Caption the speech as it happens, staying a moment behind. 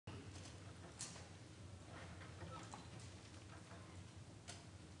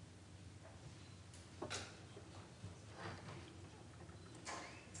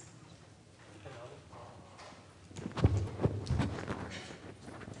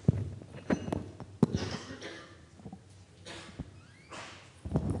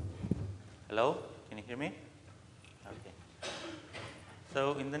Hello, can you hear me? Okay.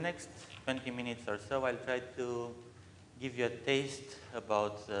 So in the next 20 minutes or so, I'll try to give you a taste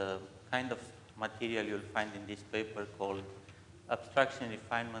about the kind of material you'll find in this paper called Abstraction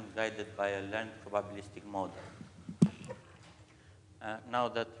Refinement Guided by a Learned Probabilistic Model. Now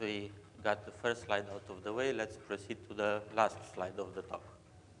that we got the first slide out of the way, let's proceed to the last slide of the talk.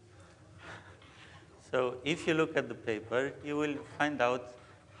 So if you look at the paper, you will find out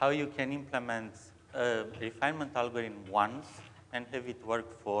how you can implement a refinement algorithm once and have it work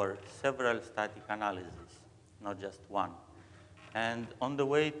for several static analyses, not just one. And on the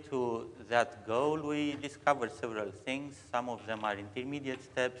way to that goal, we discovered several things. Some of them are intermediate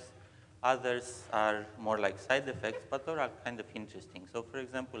steps. Others are more like side effects, but they are kind of interesting. So for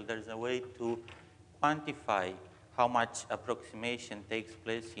example, there's a way to quantify how much approximation takes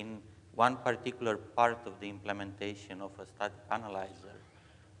place in one particular part of the implementation of a static analyzer.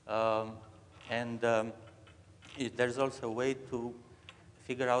 There's also a way to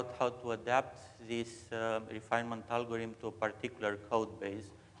figure out how to adapt this refinement algorithm to a particular code base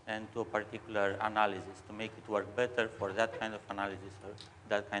and to a particular analysis to make it work better for that kind of analysis or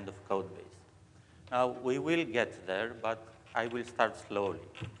that kind of code base. Now, we will get there, but I will start slowly.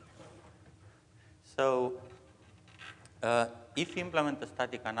 So, if you implement a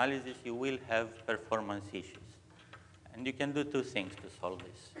static analysis, you will have performance issues. And you can do two things to solve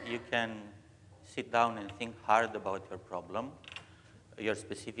this. You can sit down and think hard about your problem, your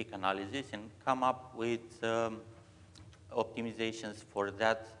specific analysis, and come up with optimizations for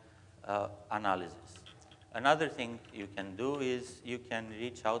that analysis. Another thing you can do is you can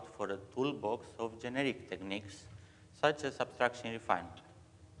reach out for a toolbox of generic techniques, such as abstraction refinement.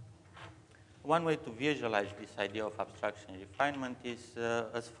 One way to visualize this idea of abstraction refinement is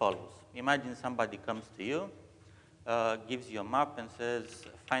as follows. Imagine somebody comes to you, gives you a map and says,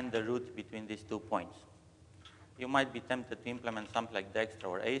 find the route between these 2 points. You might be tempted to implement something like Dextra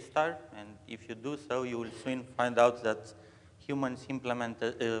or A star, and if you do so, you will soon find out that humans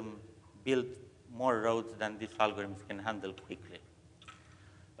build more roads than these algorithms can handle quickly.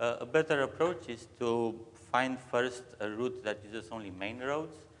 A better approach is to find first a route that uses only main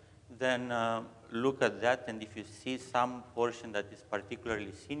roads, then look at that, and if you see some portion that is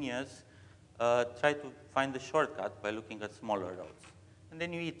particularly sinuous, try to find a shortcut by looking at smaller roads. And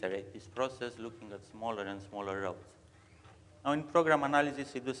then you iterate this process looking at smaller and smaller roads. Now in program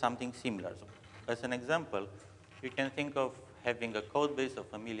analysis, we do something similar. So as an example, you can think of having a code base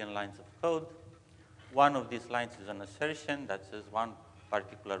of 1 million lines of code. One of these lines is an assertion that says one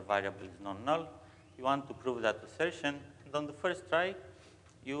particular variable is non-null. You want to prove that assertion, and on the first try,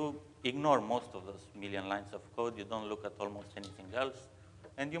 you ignore most of those 1 million lines of code. You don't look at almost anything else.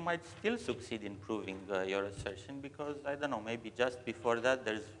 And you might still succeed in proving your assertion because, I don't know, maybe just before that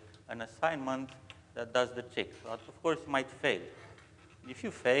there's an assignment that does the trick. But of course, you might fail. If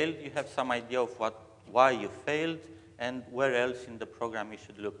you fail, you have some idea of why you failed and where else in the program you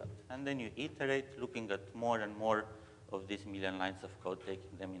should look at. And then you iterate, looking at more and more of these 1 million lines of code,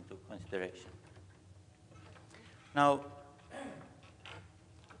 taking them into consideration. Now,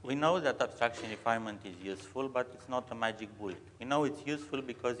 we know that abstraction refinement is useful, but it's not a magic bullet. We know it's useful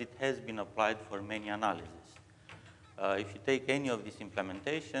because it has been applied for many analyses. If you take any of these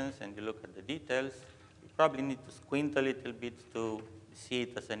implementations and you look at the details, you probably need to squint a little bit to see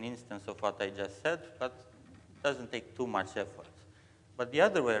it as an instance of what I just said, but it doesn't take too much effort. But the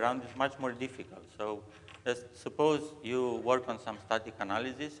other way around is much more difficult. So just suppose you work on some static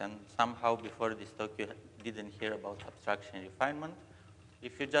analysis and somehow before this talk you didn't hear about abstraction refinement.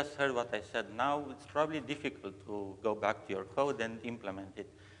 If you just heard what I said now, it's probably difficult to go back to your code and implement it.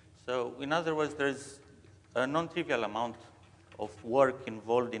 So in other words, there's a non-trivial amount of work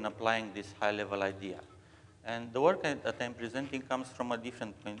involved in applying this high-level idea. And the work that I'm presenting comes from a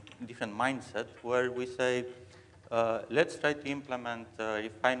different mindset where we say, let's try to implement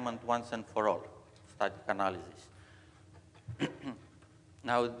refinement once and for all, static analysis.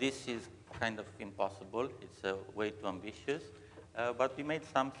 Now, this is kind of impossible. It's way too ambitious. But we made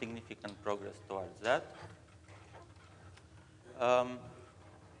some significant progress towards that.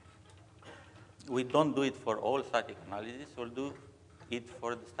 We don't do it for all static analysis. We'll do it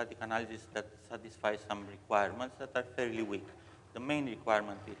for the static analysis that satisfies some requirements that are fairly weak. The main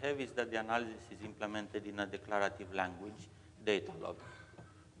requirement we have is that the analysis is implemented in a declarative language, data log.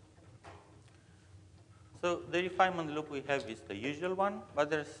 So the refinement loop we have is the usual one, but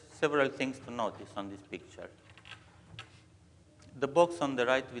there's several things to notice on this picture. The box on the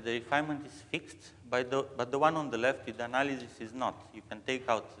right with the refinement is fixed, but the one on the left with the analysis is not. You can take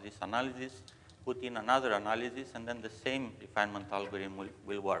out this analysis, put in another analysis, and then the same refinement algorithm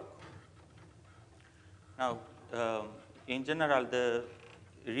will work. Now, in general, the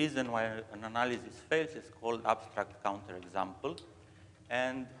reason why an analysis fails is called abstract counterexample.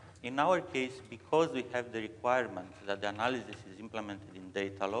 And in our case, because we have the requirement that the analysis is implemented in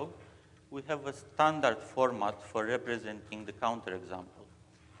data log, we have a standard format for representing the counterexample,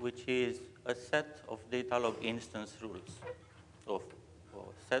 which is a set of data log instance rules, or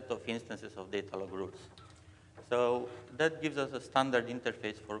set of instances of data log rules. So that gives us a standard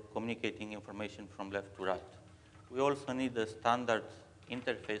interface for communicating information from left to right. We also need a standard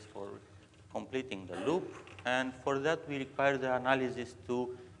interface for completing the loop, and for that we require the analysis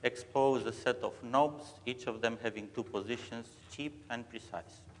to expose a set of knobs, each of them having two positions, cheap and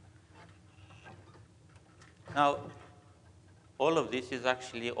precise. Now, all of this is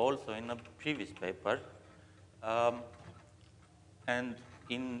actually also in a previous paper, and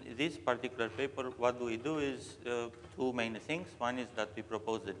in this particular paper, what we do is two main things. One is that we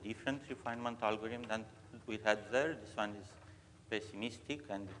propose a different refinement algorithm than we had there. This one is pessimistic,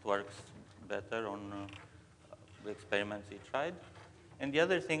 and it works better on the experiments we tried. And the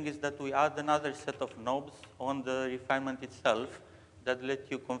other thing is that we add another set of knobs on the refinement itself that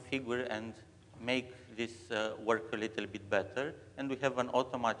let you configure and make this work a little bit better. And we have an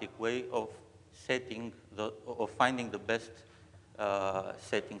automatic way of setting of finding the best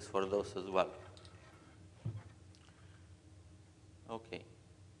settings for those as well. Okay.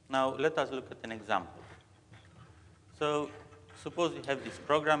 Now let us look at an example. So suppose you have this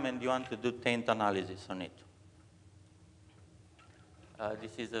program and you want to do taint analysis on it.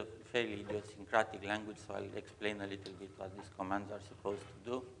 This is a fairly idiosyncratic language, so I'll explain a little bit what these commands are supposed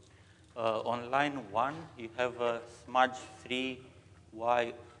to do. On line 1, you have a smudge3yz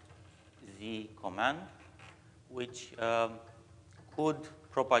command, which could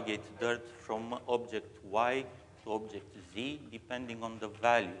propagate dirt from object Y to object Z, depending on the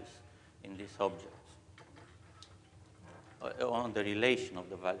values in these objects, on the relation of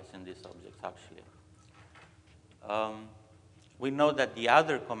the values in these objects, actually. We know that the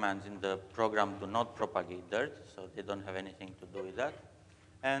other commands in the program do not propagate dirt, so they don't have anything to do with that.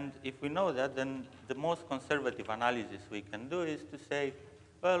 And if we know that, then the most conservative analysis we can do is to say,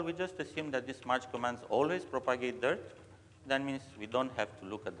 well, we just assume that these merge commands always propagate dirt. That means we don't have to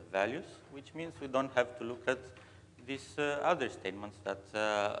look at the values, which means we don't have to look at these other statements that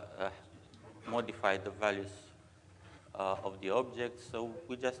modify the values of the objects. So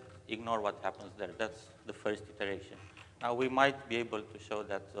we just ignore what happens there. That's the first iteration. Now, we might be able to show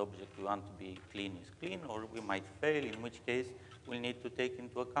that the object we want to be clean is clean, or we might fail, in which case we'll need to take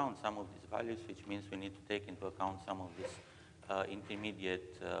into account some of these values, which means we need to take into account some of these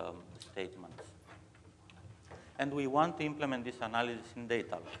intermediate statements. And we want to implement this analysis in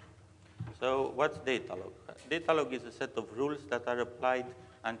data log. So what's data log? Data log is a set of rules that are applied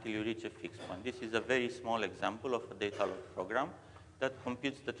until you reach a fixed point. This is a very small example of a data log program that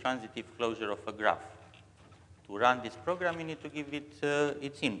computes the transitive closure of a graph. To run this program, you need to give it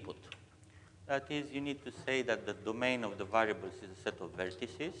its input. That is, you need to say that the domain of the variables is a set of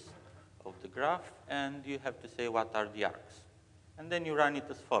vertices of the graph, and you have to say what are the arcs. And then you run it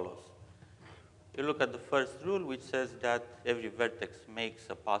as follows. You look at the first rule, which says that every vertex makes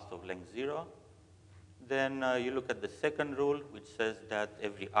a path of length 0. Then you look at the second rule, which says that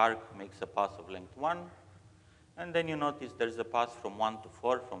every arc makes a path of length 1. And then you notice there's a path from 1 to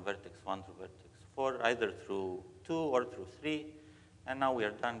 4, from vertex 1 to vertex 4, either through 2 or through 3. And now we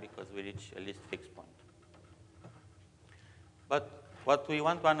are done because we reach a least fixed point. But what we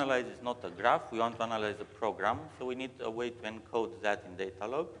want to analyze is not a graph. We want to analyze a program. So we need a way to encode that in data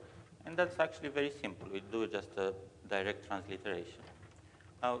log. And that's actually very simple. We do just a direct transliteration.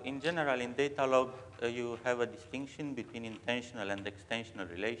 Now, in general, in data log, you have a distinction between intentional and extensional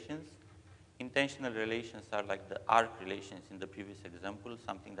relations. Intentional relations are like the arc relations in the previous example,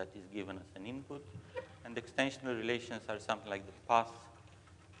 something that is given as an input. And extensional relations are something like the path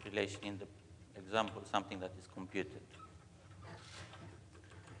relation in the example, something that is computed.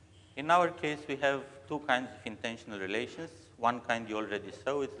 In our case, we have two kinds of intentional relations. One kind you already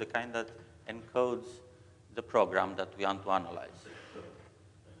saw, it's the kind that encodes the program that we want to analyze.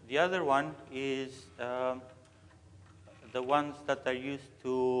 The other one is the ones that are used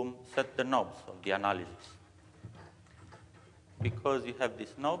to set the knobs of the analysis. Because you have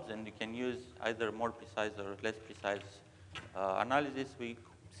these knobs and you can use either more precise or less precise analysis, we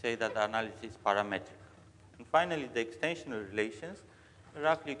say that the analysis is parametric. And finally, the extensional relations,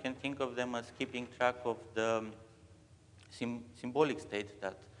 roughly you can think of them as keeping track of the symbolic state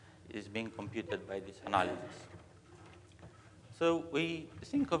that is being computed by this analysis. So we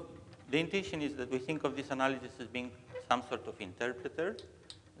think of, the intention is that we think of this analysis as being some sort of interpreter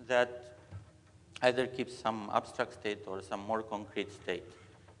that either keeps some abstract state or some more concrete state.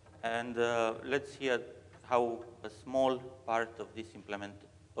 And let's see how a small part of this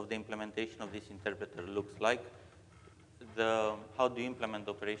the implementation of this interpreter looks like. How do you implement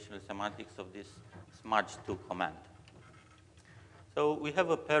operational semantics of this smudge2 command? So we have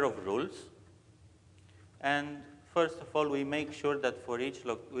a pair of rules, and first of all, we make sure that for each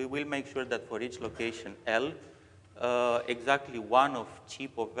location L, exactly one of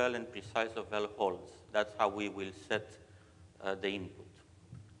cheap of L and precise of L holds. That's how we will set the input.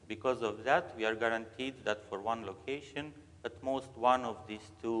 Because of that, we are guaranteed that for one location, at most one of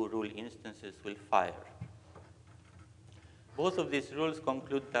these two rule instances will fire. Both of these rules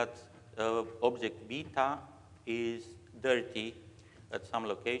conclude that object beta is dirty at some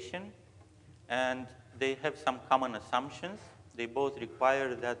location, and they have some common assumptions. They both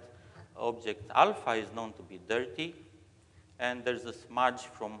require that object alpha is known to be dirty, and there's a smudge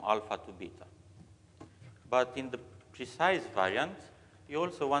from alpha to beta. But in the precise variant, you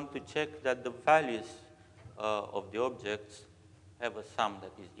also want to check that the values of the objects have a sum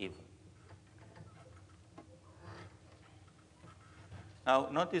that is even. Now,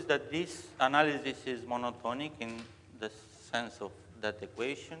 notice that this analysis is monotonic in the sense of that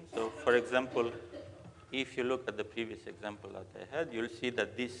equation. So, for example, if you look at the previous example that I had, you'll see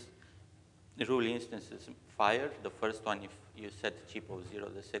that this rule instances fire. The first one if you set cheap of 0,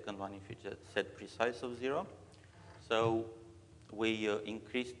 the second one if you just set precise of 0. So we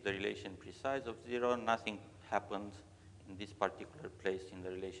increased the relation precise of 0. Nothing happened in this particular place in the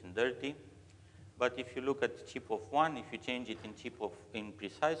relation dirty. But if you look at cheap of 1, if you change it in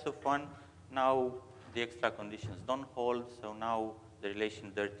precise of 1, now the extra conditions don't hold, so now the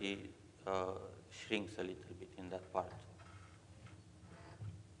relation dirty shrinks a little bit in that part.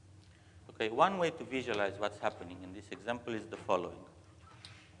 Okay, one way to visualize what's happening in this example is the following.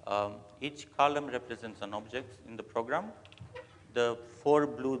 Each column represents an object in the program. The 4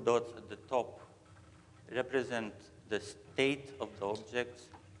 blue dots at the top represent the state of the objects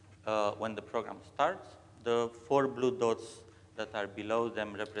when the program starts. The 4 blue dots that are below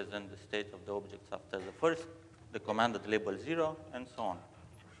them represent the state of the objects after the command at label 0, and so on.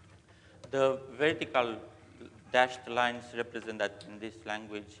 The vertical dashed lines represent that in this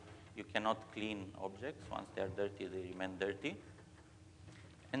language you cannot clean objects. Once they are dirty, they remain dirty.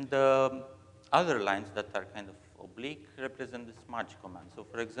 And the other lines that are kind of oblique represent the smudge command. So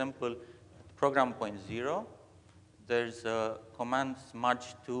for example, at program point 0, there's a command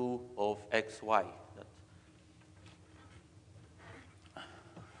smudge2 of xy.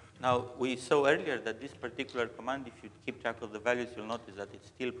 Now, we saw earlier that this particular command, if you keep track of the values, you'll notice that it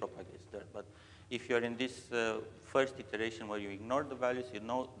still propagates dirt. But if you're in this first iteration where you ignore the values, you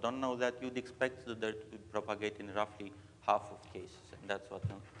don't know that, you'd expect the dirt to propagate in roughly half of cases. And that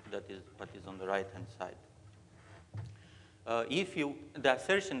is what is on the right-hand side. The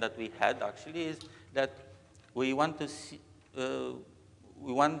assertion that we had actually is that we want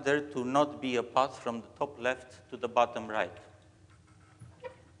there to not be a path from the top left to the bottom right.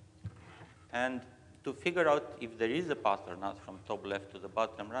 And to figure out if there is a path or not from top left to the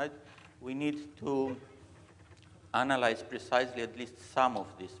bottom right, we need to analyze precisely at least some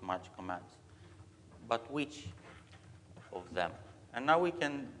of these smudge commands. But which of them? And now we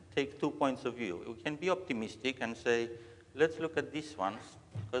can take 2 points of view. We can be optimistic and say, let's look at these ones,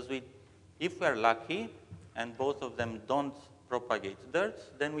 because if we are lucky and both of them don't propagate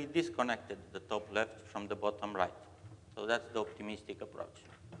dirt, then we disconnected the top left from the bottom right. So that's the optimistic approach.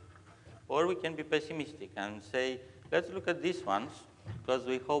 Or we can be pessimistic and say, let's look at these ones, because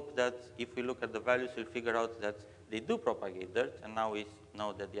we hope that if we look at the values, we'll figure out that they do propagate dirt, and now we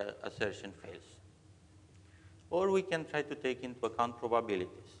know that the assertion fails. Or we can try to take into account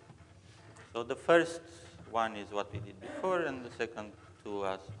probabilities. So the first one is what we did before, and the second two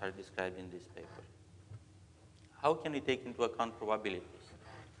are described in this paper. How can we take into account probabilities?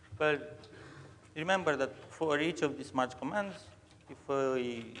 Well, remember that for each of these smudge commands, if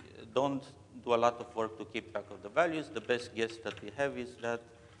we don't do a lot of work to keep track of the values, the best guess that we have is that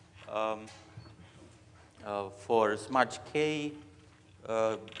for smudge k,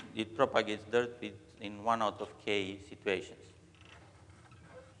 it propagates dirt in 1 out of k situations.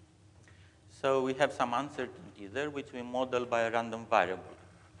 So we have some uncertainty there, which we model by a random variable.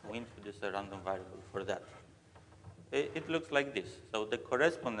 We introduce a random variable for that. It looks like this. So the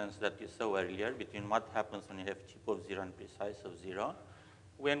correspondence that you saw earlier between what happens when you have cheap of 0 and precise of 0,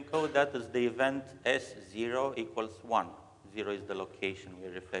 we encode that as the event S0 equals 1. 0 is the location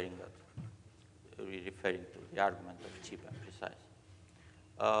we're referring to, the argument of cheap and precise.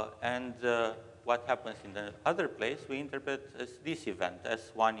 What happens in the other place, we interpret as this event,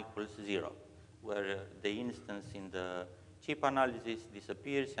 S1 equals 0. where the instance in the cheap analysis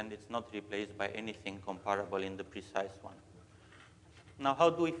disappears and it's not replaced by anything comparable in the precise one. Now, how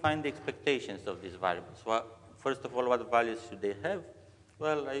do we find the expectations of these variables? Well, first of all, what values should they have?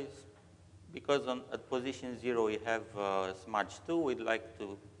 Well, because at position 0 we have smudge 2, we'd like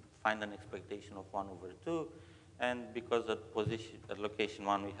to find an expectation of 1 over 2. And because at location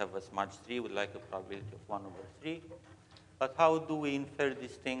 1 we have a smudge 3, we'd like a probability of 1 over 3. But how do we infer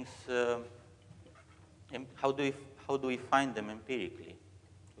these things? How do we find them empirically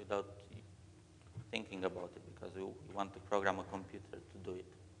without thinking about it, because we want to program a computer to do it?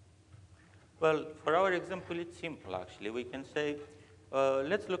 Well, for our example, it's simple, actually. We can say,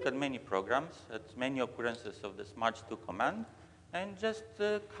 let's look at many programs, at many occurrences of the smudge2 command, and just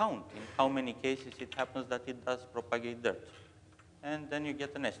count in how many cases it happens that it does propagate dirt. And then you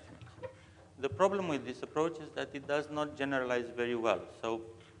get an estimate. The problem with this approach is that it does not generalize very well. So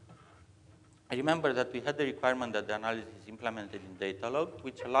I remember that we had the requirement that the analysis is implemented in Datalog,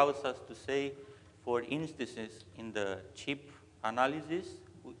 which allows us to say, for instances in the cheap analysis,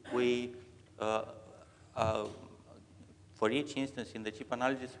 for each instance in the cheap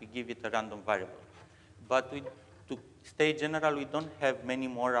analysis, we give it a random variable. But to stay general, we don't have many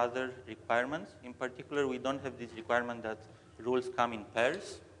more other requirements. In particular, we don't have this requirement that rules come in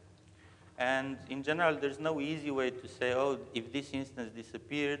pairs. And in general, there's no easy way to say, oh, if this instance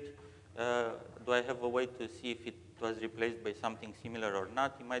disappeared, do I have a way to see if it was replaced by something similar or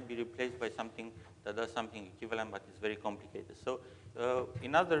not? It might be replaced by something that does something equivalent, but it's very complicated. So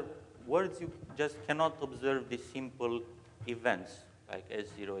in other words, you just cannot observe these simple events, like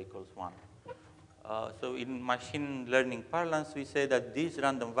S0 equals 1. So in machine learning parlance, we say that these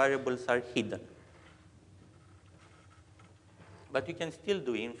random variables are hidden. But you can still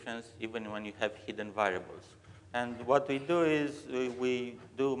do inference even when you have hidden variables. And what we do is we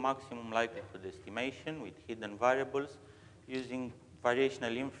do maximum likelihood estimation with hidden variables using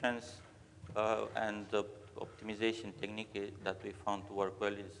variational inference, and the optimization technique that we found to work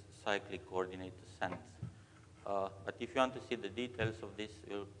well is cyclic coordinate descent. But if you want to see the details of this,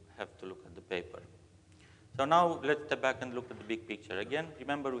 you'll have to look at the paper. So now let's step back and look at the big picture. Again,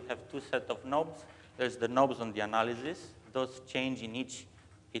 remember we have two sets of knobs. There's the knobs on the analysis. Those change in each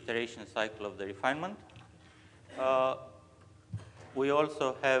iteration cycle of the refinement. We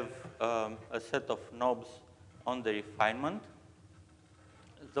also have a set of knobs on the refinement.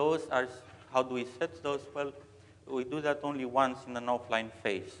 Those are, how do we set those? Well, we do that only once in an offline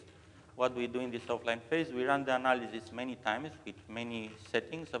phase. What we do in this offline phase, we run the analysis many times with many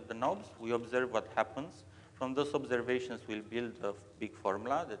settings of the knobs. We observe what happens. From those observations, we'll build a big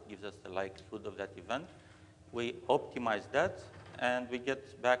formula that gives us the likelihood of that event. We optimize that, and we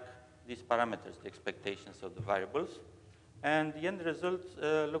get back these parameters, the expectations of the variables. And the end result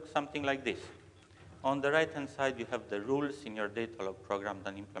looks something like this. On the right-hand side, you have the rules in your Datalog program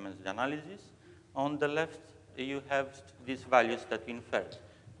that implements the analysis. On the left, you have these values that we inferred.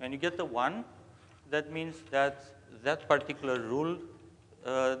 When you get a 1, that means that that particular rule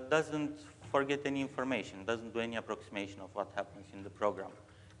doesn't forget any information, doesn't do any approximation of what happens in the program,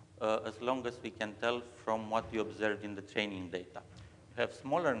 as long as we can tell from what you observed in the training data. You have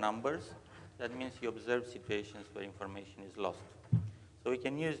smaller numbers, that means you observe situations where information is lost. So we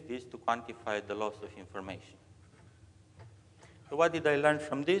can use this to quantify the loss of information. So what did I learn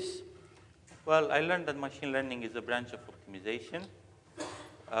from this? Well, I learned that machine learning is a branch of optimization,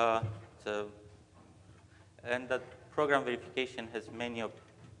 and that program verification has many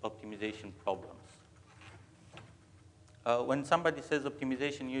optimization problems. When somebody says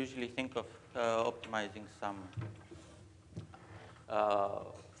optimization, you usually think of optimizing some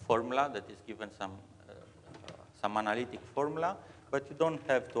formula that is given some analytic formula, but you don't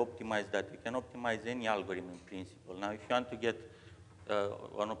have to optimize that. You can optimize any algorithm in principle. Now, if you want to get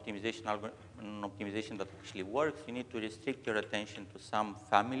an optimization that actually works, you need to restrict your attention to some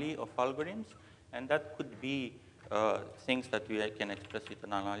family of algorithms, and that could be things that we can express with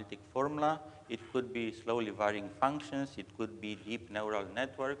an analytic formula. It could be slowly varying functions. It could be deep neural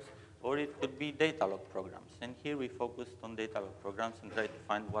networks, or it could be Datalog programs. And here we focused on Datalog programs and tried to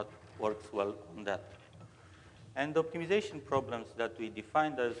find what works well on that. And the optimization problems that we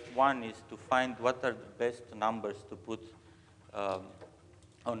defined as one is to find what are the best numbers to put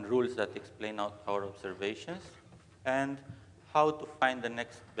on rules that explain out our observations, and how to find the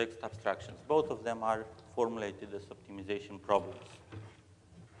next best abstractions. Both of them are formulated as optimization problems.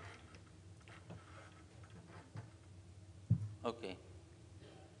 Okay.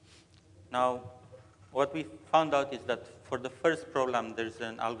 Now, what we found out is that for the first problem, there's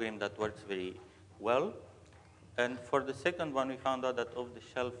an algorithm that works very well. And for the second one, we found out that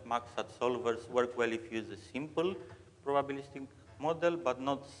off-the-shelf maxat solvers work well if you use a simple probabilistic model, but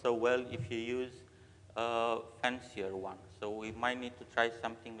not so well if you use a fancier one. So we might need to try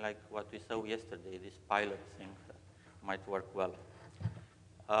something like what we saw yesterday, this pilot thing that might work well.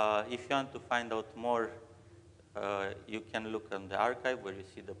 If you want to find out more, you can look on the archive where you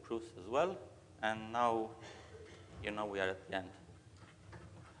see the proofs as well. And now, you know, we are at the end.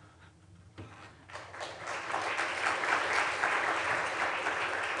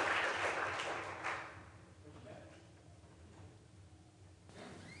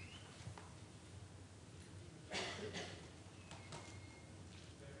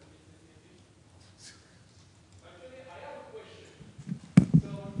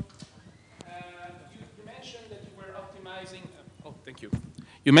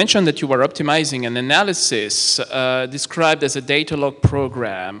 You mentioned that you were optimizing an analysis described as a data log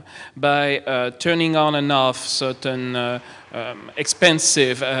program by turning on and off certain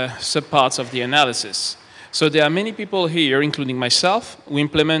expensive subparts of the analysis. So there are many people here, including myself, who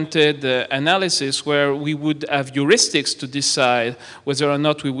implemented analysis where we would have heuristics to decide whether or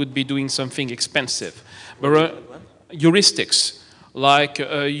not we would be doing something expensive. But, heuristics. Like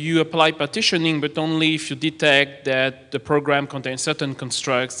you apply partitioning, but only if you detect that the program contains certain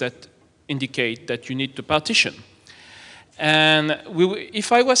constructs that indicate that you need to partition. And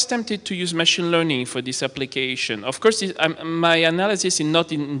if I was tempted to use machine learning for this application, of course, my analysis is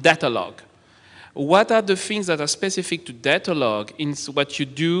not in data log. What are the things that are specific to data log in what you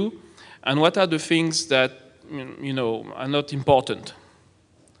do, and what are the things that are not important?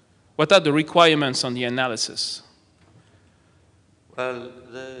 What are the requirements on the analysis? Well,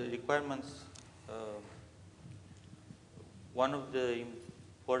 the requirements, one of the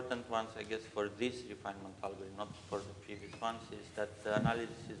important ones, I guess, for this refinement algorithm, not for the previous ones, is that the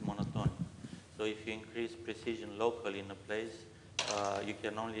analysis is monotonic. So if you increase precision locally in a place, you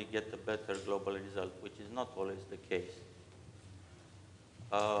can only get a better global result, which is not always the case.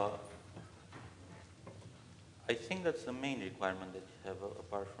 I think that's the main requirement that you have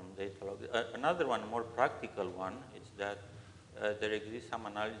apart from data log. Another one, more practical one, is that there exists some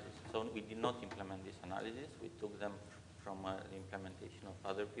analysis. So we did not implement this analysis. We took them from the implementation of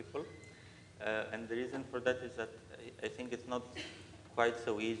other people. And the reason for that is that I think it's not quite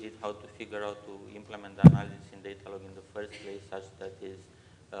so easy how to figure out to implement the analysis in data log in the first place such that is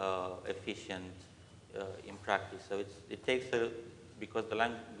efficient in practice. So it takes because the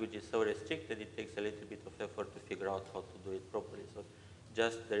language is so restricted, it takes a little bit of effort to figure out how to do it properly. So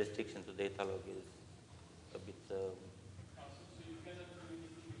just the restriction to data log is a bit...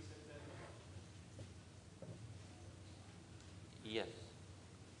 Yes.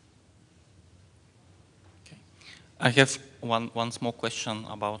 Okay. I have one small question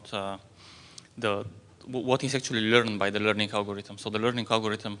about what is actually learned by the learning algorithm. So the learning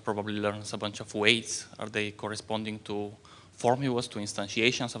algorithm probably learns a bunch of weights. Are they corresponding to formulas, to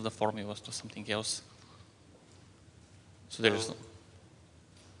instantiations of the formulas, to something else? So there is...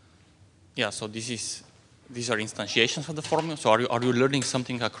 Yeah, so these are instantiations of the formula. So are you learning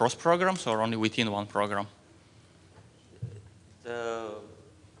something across programs or only within one program?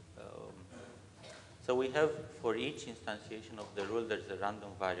 So we have, for each instantiation of the rule, there's a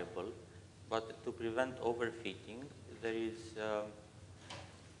random variable. But to prevent overfitting, there is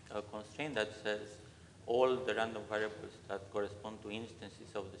a constraint that says all the random variables that correspond to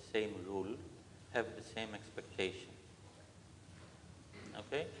instances of the same rule have the same expectation.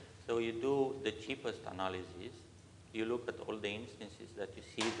 Okay? So you do the cheapest analysis. You look at all the instances that you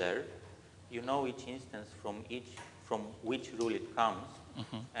see there. You know each instance from which rule it comes.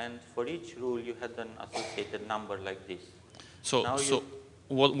 Mm-hmm. And for each rule, you had an associated number like this. So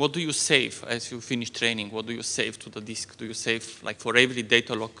what do you save as you finish training? What do you save to the disk? Do you save, like for every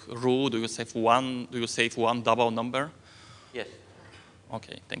data log rule, do you save one double number? Yes.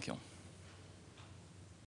 Okay, thank you.